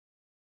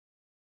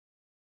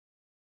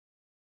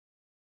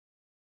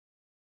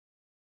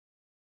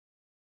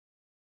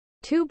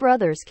two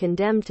brothers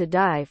condemned to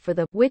die for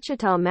the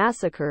Wichita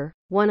massacre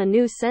won a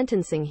new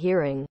sentencing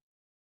hearing.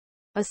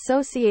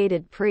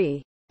 Associated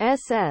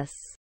Press.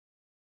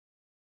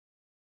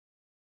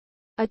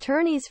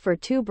 Attorneys for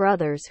two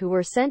brothers who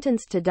were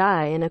sentenced to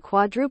die in a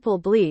quadruple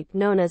bleep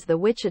known as the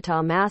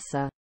Wichita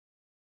massacre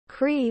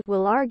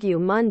will argue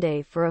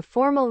Monday for a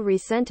formal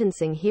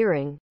resentencing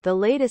hearing, the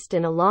latest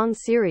in a long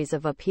series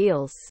of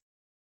appeals.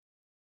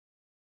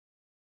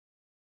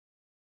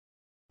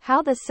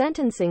 How the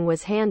sentencing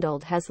was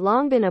handled has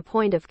long been a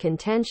point of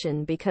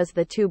contention because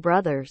the two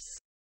brothers,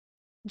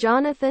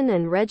 Jonathan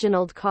and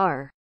Reginald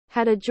Carr,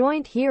 had a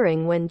joint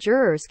hearing when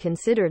jurors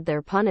considered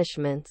their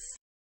punishments.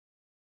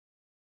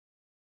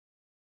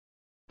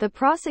 The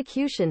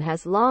prosecution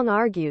has long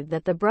argued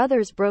that the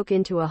brothers broke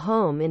into a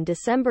home in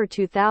December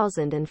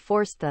 2000 and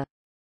forced the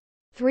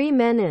three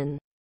men in.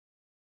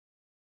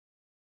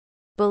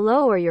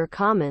 Below are your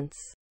comments.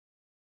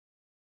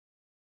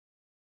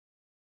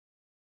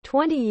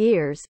 20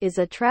 years is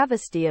a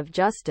travesty of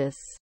justice.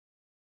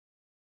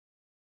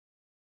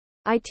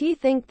 I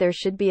think there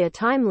should be a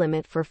time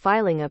limit for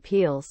filing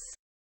appeals.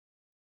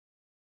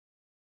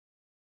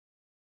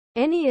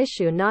 Any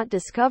issue not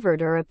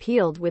discovered or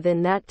appealed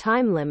within that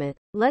time limit,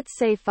 let's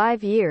say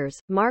 5 years,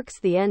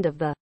 marks the end of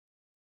the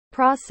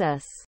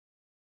process.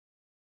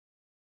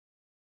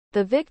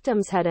 The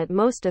victims had at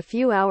most a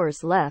few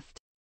hours left.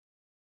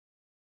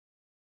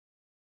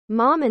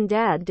 Mom and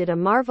Dad did a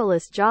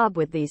marvelous job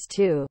with these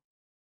two.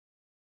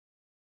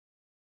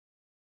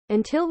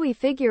 Until we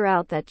figure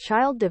out that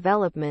child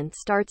development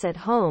starts at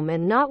home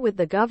and not with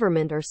the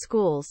government or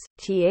schools,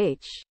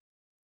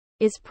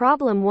 is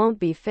problem won't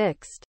be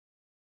fixed.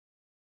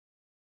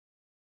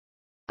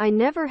 I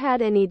never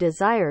had any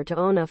desire to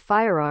own a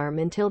firearm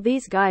until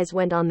these guys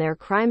went on their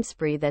crime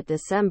spree that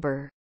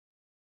December.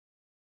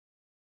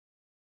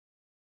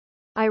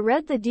 I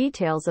read the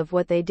details of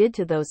what they did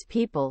to those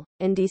people,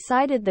 and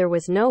decided there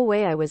was no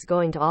way I was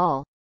going to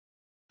allow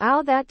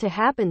that to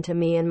happen to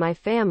me and my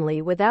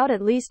family without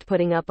at least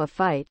putting up a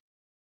fight.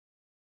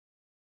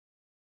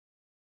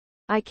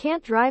 I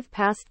can't drive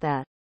past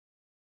that.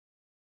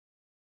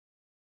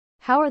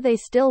 How are they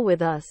still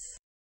with us?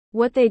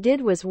 What they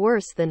did was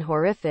worse than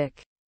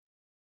horrific.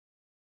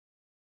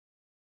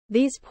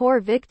 These poor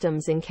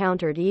victims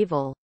encountered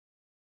evil.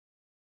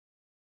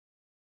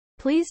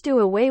 Please do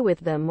away with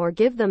them or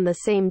give them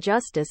the same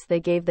justice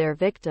they gave their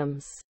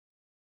victims.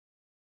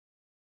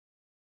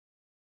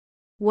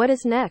 What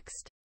is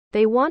next?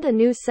 They want a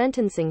new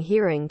sentencing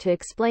hearing to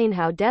explain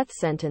how death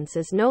sentence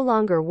is no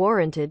longer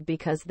warranted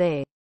because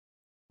they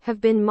have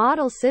been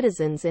model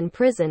citizens in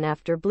prison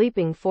after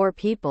bleeping 4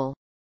 people.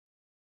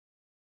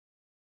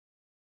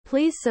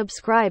 Please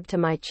subscribe to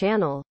my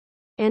channel.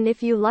 And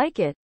if you like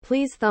it,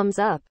 please thumbs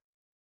up.